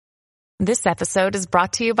This episode is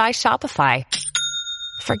brought to you by Shopify.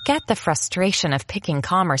 Forget the frustration of picking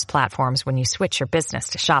commerce platforms when you switch your business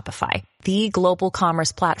to Shopify, the global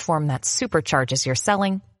commerce platform that supercharges your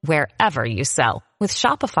selling wherever you sell. With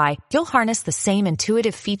Shopify, you'll harness the same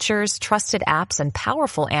intuitive features, trusted apps, and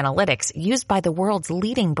powerful analytics used by the world's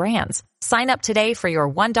leading brands. Sign up today for your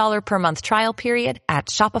 $1 per month trial period at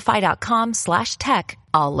shopify.com/tech,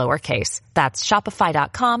 all lowercase. That's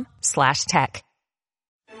shopify.com/tech.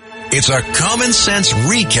 It's a common sense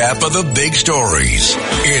recap of the big stories.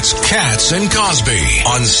 It's Katz and Cosby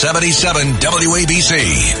on 77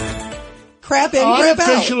 WABC. Crap in, crap out.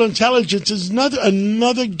 Artificial intelligence is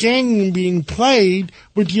another game being played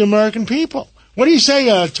with the American people. What do you say,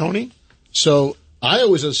 Tony? So I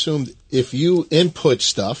always assumed if you input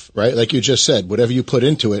stuff, right, like you just said, whatever you put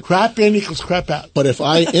into it. Crap in equals crap out. But if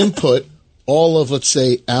I input all of, let's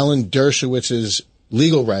say, Alan Dershowitz's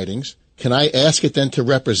legal writings, can I ask it then to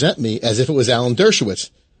represent me as if it was Alan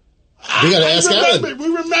Dershowitz? We got to ask Alan. We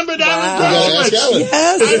remembered We Alan got to ask Alan.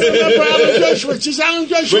 Yes. I remember Alan Dershowitz. Is Alan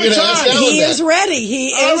Dershowitz We're gonna ask on? Alan. He is ready. He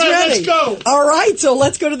is right, ready. let's go. All right, so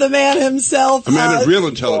let's go to the man himself. A man of real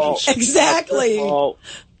intelligence. Exactly. Well,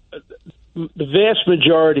 the vast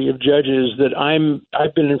majority of judges that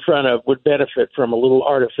I've been in front of would benefit from a little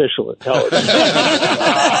artificial intelligence.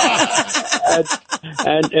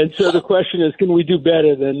 and so the question is, can we do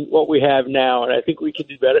better than what we have now? And I think we can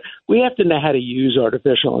do better. We have to know how to use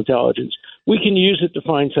artificial intelligence. We can use it to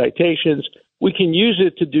find citations. We can use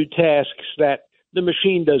it to do tasks that the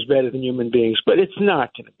machine does better than human beings, but it's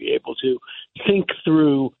not going to be able to think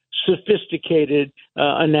through sophisticated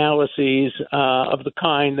analyses of the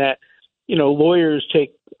kind that lawyers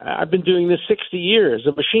take. I've been doing this 60 years.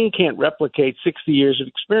 A machine can't replicate 60 years of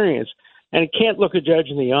experience, and it can't look a judge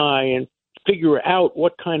in the eye and figure out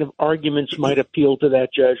what kind of arguments might appeal to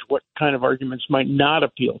that judge, what kind of arguments might not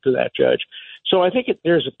appeal to that judge. So I think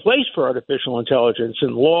there's a place for artificial intelligence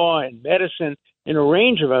in law and medicine and a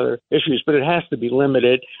range of other issues, but it has to be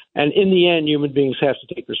limited. And in the end, human beings have to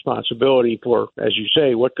take responsibility for, as you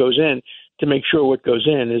say, what goes in, to make sure what goes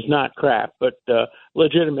in is not crap, but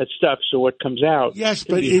legitimate stuff. So what comes out, yes,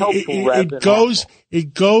 but it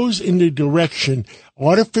goes in the direction.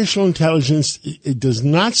 Artificial intelligence, it does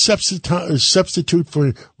not substitute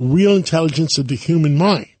for real intelligence of the human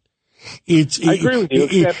mind. I agree with you,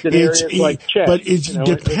 except in areas like chess. But it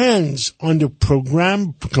depends on the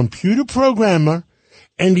computer programmer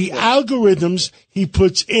and the algorithms he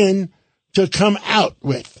puts in to come out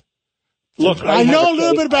with. Look, I know a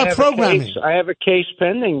little bit about programming. I have a case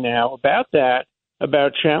pending now about that,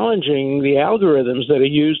 about challenging the algorithms that are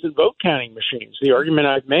used in vote counting machines. The argument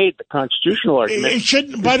I've made, the constitutional argument. It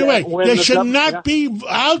shouldn't. By the way, there should not be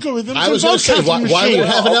algorithms. I was going to say, why would it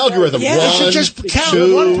have an algorithm? Yeah. You should just count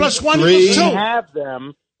 1 + 1 3. = 2. Have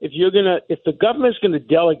them. If the government's going to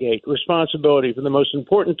delegate responsibility for the most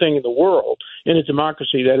important thing in the world in a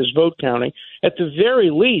democracy, that is vote counting, at the very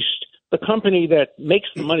least, the company that makes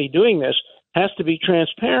the money doing this has to be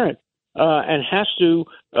transparent and has to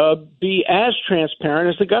be as transparent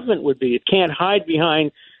as the government would be. It can't hide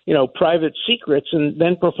behind, private secrets and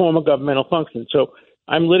then perform a governmental function. So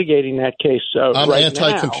I'm litigating that case I'm right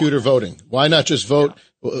anti-computer voting. Why not just vote?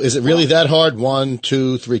 Is it really that hard? 1,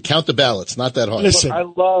 2, 3. Count the ballots. Not that hard. Listen, I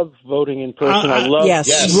love voting in person. I love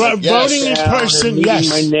voting in person. Meeting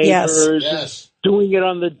my neighbors. Yes. Doing it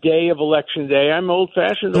on the day of election day. I'm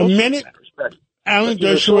old-fashioned. The minute Alan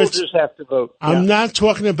Dershowitz, soldiers have to vote. I'm not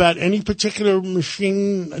talking about any particular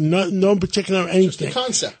machine, no particular anything. Just the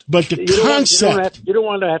concept. But the concept. You don't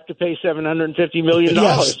want to have to pay $750 million.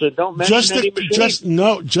 Yes. So don't mention any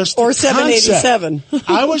machine. Just or the $787.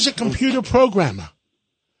 I was a computer programmer.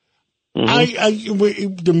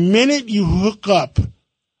 Mm-hmm. The minute you hook up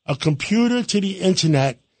a computer to the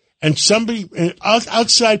internet and somebody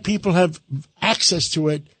outside people have access to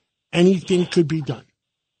it, anything could be done.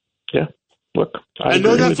 Yeah. Look, I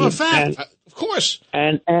know that for a fact. Of course.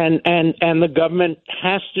 And the government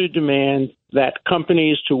has to demand that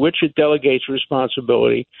companies to which it delegates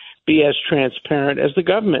responsibility be as transparent as the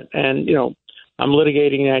government. And, I'm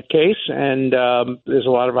litigating that case, and there's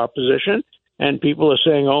a lot of opposition. And people are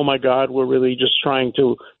saying, oh, my God, we're really just trying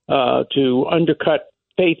to undercut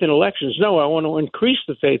faith in elections. No, I want to increase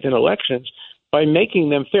the faith in elections by making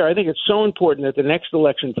them fair. I think it's so important that the next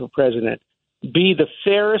election for president be the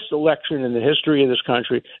fairest election in the history of this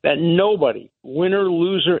country, that nobody, winner,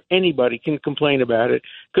 loser, anybody can complain about it,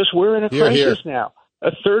 because we're in a crisis now.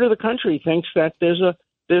 A third of the country thinks that there's a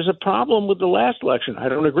problem with the last election. I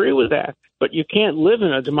don't agree with that, but you can't live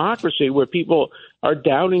in a democracy where people are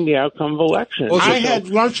doubting the outcome of elections. I had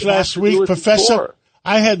lunch last week, Professor.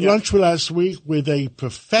 I had lunch last week with a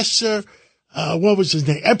professor. What was his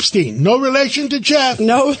name? Epstein. No relation to Jeff.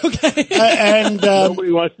 No, okay. And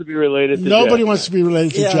nobody wants to be related to Jeff. Nobody wants to be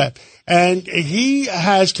related to Jeff. And he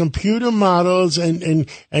has computer models, and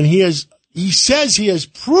he says he has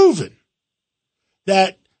proven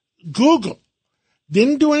that Google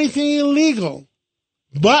didn't do anything illegal,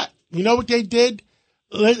 but you know what they did?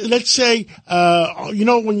 Let's say,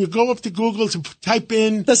 when you go up to Google to type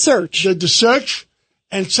in the search, the search,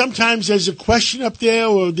 and sometimes there's a question up there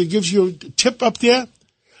or it gives you a tip up there.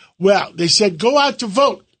 Well, they said go out to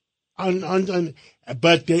vote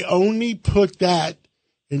but they only put that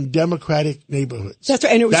in Democratic neighborhoods. That's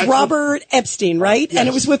right. And it was Robert Epstein, right? Yes. And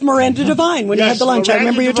it was with Miranda Devine when you had the lunch. Miranda I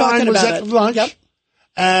remember you talking was about at it. The lunch. Yep.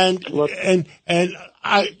 And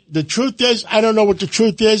the truth is, I don't know what the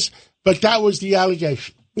truth is, but that was the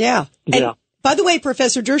allegation. Yeah. And by the way,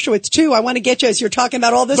 Professor Dershowitz, too, I want to get you as you're talking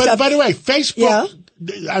about all this stuff. By the way, Facebook,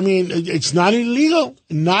 I mean, it's not illegal,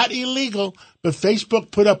 but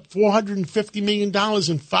Facebook put up $450 million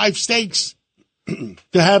in 5 states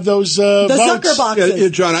to have those the votes. Zucker boxes. Yeah,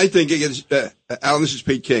 John, I think it's Alan, this is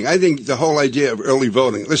Pete King. I think the whole idea of early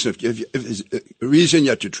voting. Listen, if there's a reason you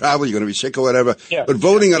have to travel, you're going to be sick or whatever. Yeah, but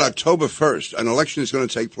voting on October 1st, an election is going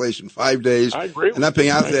to take place in 5 days. I agree. And that being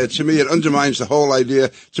out there, to me, it undermines the whole idea.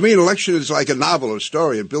 To me, an election is like a novel or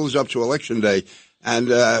story. It builds up to Election Day.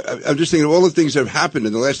 And I'm just thinking of all the things that have happened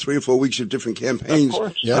in the last 3 or 4 weeks of different campaigns. Of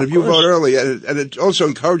course. And if you vote early, and it also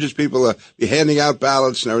encourages people to be handing out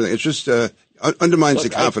ballots and everything. It's just undermines the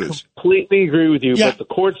confidence. I completely agree with you, but the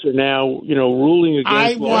courts are now, ruling against.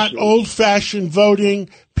 I want old-fashioned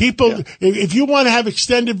voting. People, if you want to have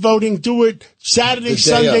extended voting, do it Saturday,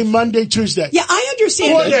 Sunday, Monday, Tuesday. Yeah, I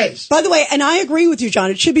understand. 4 days. By the way, and I agree with you, John.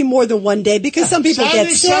 It should be more than 1 day because some people Saturday,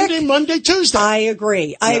 get sick. Sunday, Monday, Tuesday. I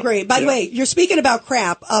agree. By the way, you're speaking about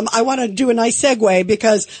crap. I want to do a nice segue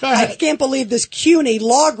because I can't believe this CUNY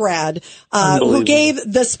law grad who gave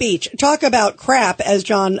the speech. Talk about crap, as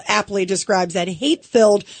John aptly describes that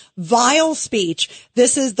hate-filled, vile speech.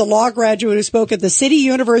 This is the law graduate who spoke at the City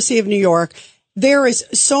University of New York. There is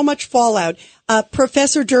so much fallout.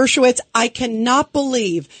 Professor Dershowitz, I cannot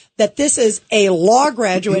believe that this is a law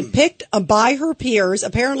graduate picked by her peers,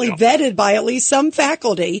 apparently vetted by at least some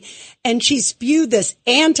faculty, and she spewed this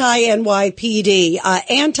anti-NYPD,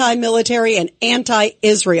 anti-military, and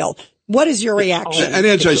anti-Israel. What is your reaction? And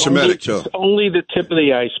anti-Semitic, too. It's only the tip of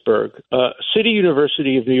the iceberg. City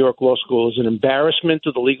University of New York Law School is an embarrassment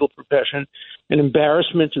to the legal profession, an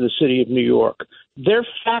embarrassment to the city of New York. Their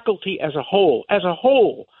faculty as a whole,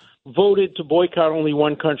 voted to boycott only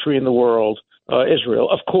one country in the world, Israel,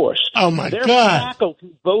 of course. Oh, my God. Their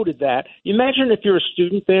faculty voted that. Imagine if you're a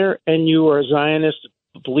student there and you are a Zionist,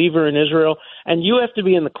 a believer in Israel, and you have to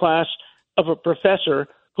be in the class of a professor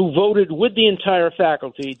who voted with the entire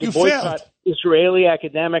faculty to boycott Israeli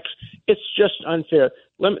academics. It's just unfair.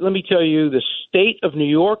 Let me tell you, the state of New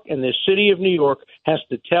York and the city of New York has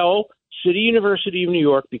to tell City University of New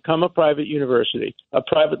York, become a private university, a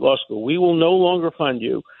private law school. We will no longer fund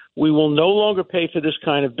you. We will no longer pay for this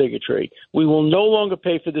kind of bigotry. We will no longer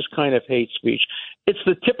pay for this kind of hate speech. It's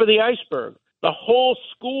the tip of the iceberg. The whole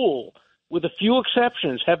school, with a few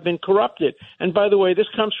exceptions, have been corrupted. And by the way, this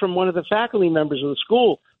comes from one of the faculty members of the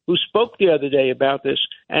school who spoke the other day about this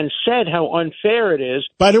and said how unfair it is.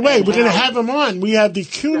 By the way, we're going to have him on. We have the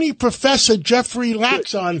CUNY professor, Jeffrey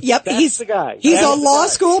Lax, on. Yep, he's the guy. He's a law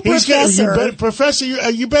school professor. Professor,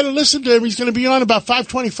 you better listen to him. He's going to be on about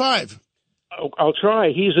 5:25. I'll try.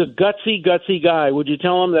 He's a gutsy guy. Would you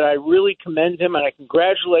tell him that I really commend him and I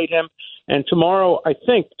congratulate him? And tomorrow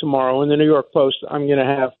in the New York Post, I'm going to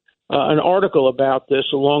have an article about this,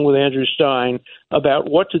 along with Andrew Stein, about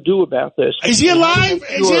what to do about this. Is he alive?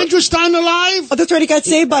 Is Andrew Stein alive? Oh, that's right. He got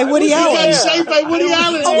saved by Woody Allen. He got saved by Woody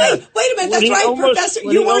Allen. Oh, wait a minute. That's right, Professor.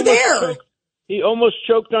 You were there. He almost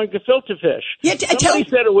choked on gefilte fish. Yeah, Somebody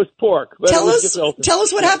said it was pork. But tell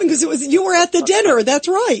us what happened, because you were at the dinner. That's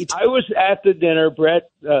right. I was at the dinner. Brett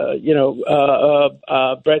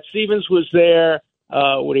Stevens was there.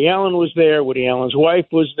 Woody Allen was there. Woody Allen's wife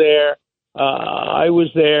was there. I was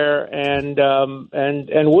there, and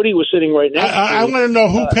Woody was sitting right next to me. I want to know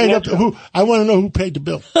who paid up. I want to know who paid the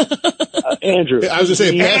bill. I Andrew. was going to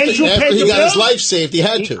say, after he got his life saved, he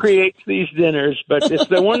had to. He creates these dinners, but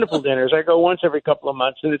they're wonderful dinners. I go once every couple of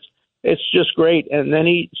months, and it's just great. And then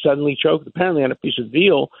he suddenly choked, apparently on a piece of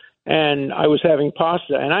veal, and I was having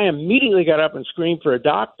pasta, and I immediately got up and screamed for a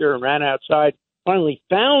doctor and ran outside. Finally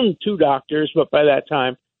found 2 doctors, but by that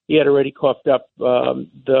time he had already coughed up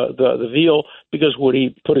the veal because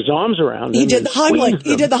Woody put his arms around him. He did the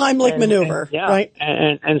Heimlich maneuver, yeah, right?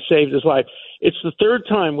 And saved his life. It's the third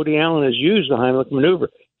time Woody Allen has used the Heimlich maneuver.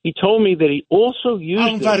 He told me that he also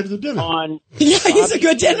used it on he's a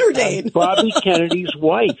good dinner date. Bobby Kennedy's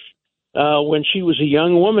wife when she was a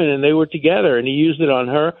young woman and they were together, and he used it on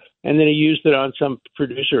her, and then he used it on some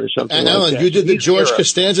producer or something. And like Alan, that. you did the George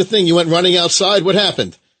Costanza thing. You went running outside. What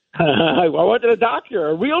happened? I went to a doctor,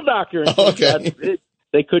 a real doctor. And okay.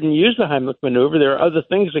 They couldn't use the Heimlich maneuver. There are other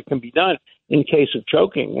things that can be done in case of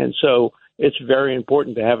choking, and so it's very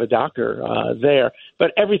important to have a doctor there.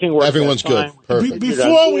 But everything works. Everyone's good. Perfect.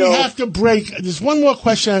 Before we have to break, there's one more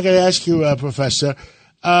question I got to ask you, Professor.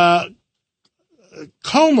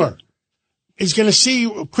 Comer is going to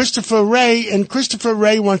see Christopher Wray, and Christopher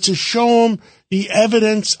Wray wants to show him the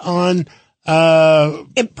evidence on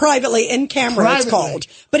privately, in camera, it's called.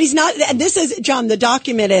 But he's not, and this is, John, the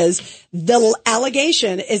document is, the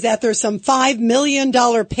allegation is that there's some $5 million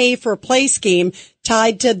pay for play scheme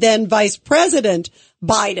tied to then Vice President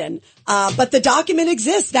Biden. But the document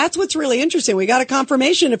exists. That's what's really interesting. We got a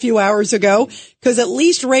confirmation a few hours ago because at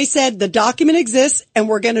least Ray said the document exists and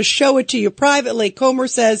we're going to show it to you privately. Comer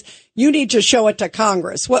says you need to show it to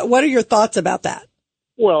Congress. What are your thoughts about that?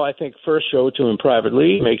 Well, I think first show it to him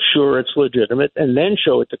privately, make sure it's legitimate, and then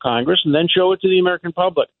show it to Congress, and then show it to the American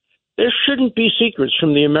public. There shouldn't be secrets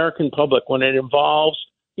from the American public when it involves,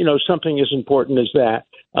 something as important as that.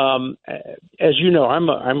 As you know, I'm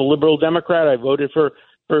a liberal Democrat. I voted for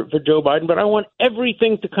Joe Biden, but I want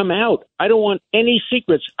everything to come out. I don't want any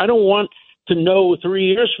secrets. I don't want to know 3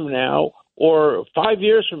 years from now or 5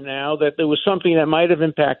 years from now that there was something that might have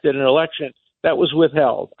impacted an election that was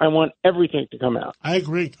withheld. I want everything to come out. I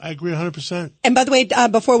agree 100%. And by the way,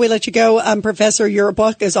 before we let you go, Professor, your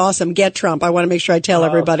book is awesome. Get Trump. I want to make sure I tell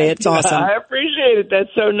everybody it's awesome. I appreciate it.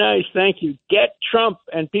 That's so nice. Thank you. Get Trump.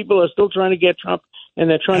 And people are still trying to get Trump,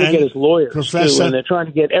 and they're trying to get his lawyers, Professor, too, and they're trying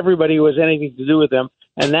to get everybody who has anything to do with them,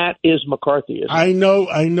 and that is McCarthyism. I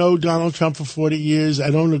know Donald Trump for 40 years.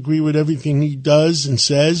 I don't agree with everything he does and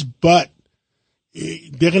says, but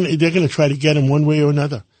they're gonna try to get him one way or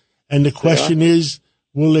another. And the question is,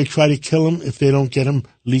 will they try to kill him if they don't get him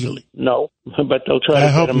legally? No, but they'll try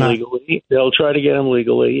to get him legally. They'll try to get him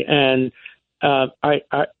legally. And I,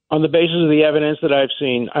 on the basis of the evidence that I've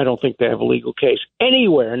seen, I don't think they have a legal case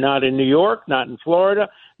anywhere. Not in New York, not in Florida,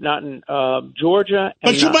 not in Georgia.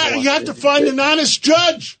 But you have to find an honest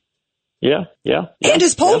judge. Yeah. And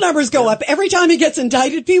his poll numbers go up every time he gets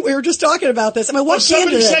indicted. Pete, we were just talking about this. I mean,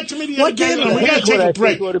 somebody said to me the other day, we got to take a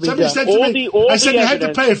break. Somebody said to me, I said, you had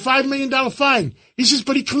to pay a $5 million fine. He says,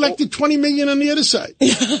 but he collected $20 million on the other side.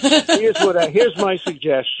 Here's my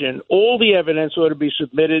suggestion. All the evidence ought to be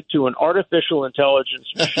submitted to an artificial intelligence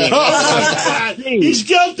machine. He's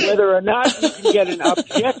guilty. Whether or not you can get an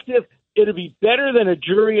objective, it'll be better than a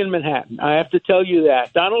jury in Manhattan. I have to tell you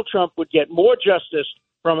that. Donald Trump would get more justice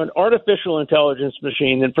from an artificial intelligence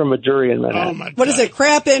machine than from a jury in Manhattan. Oh my God. What is it?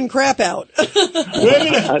 Crap in, crap out. Professor,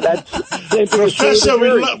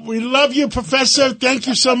 we love you, Professor. Thank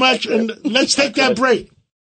you so much. And let's take that break.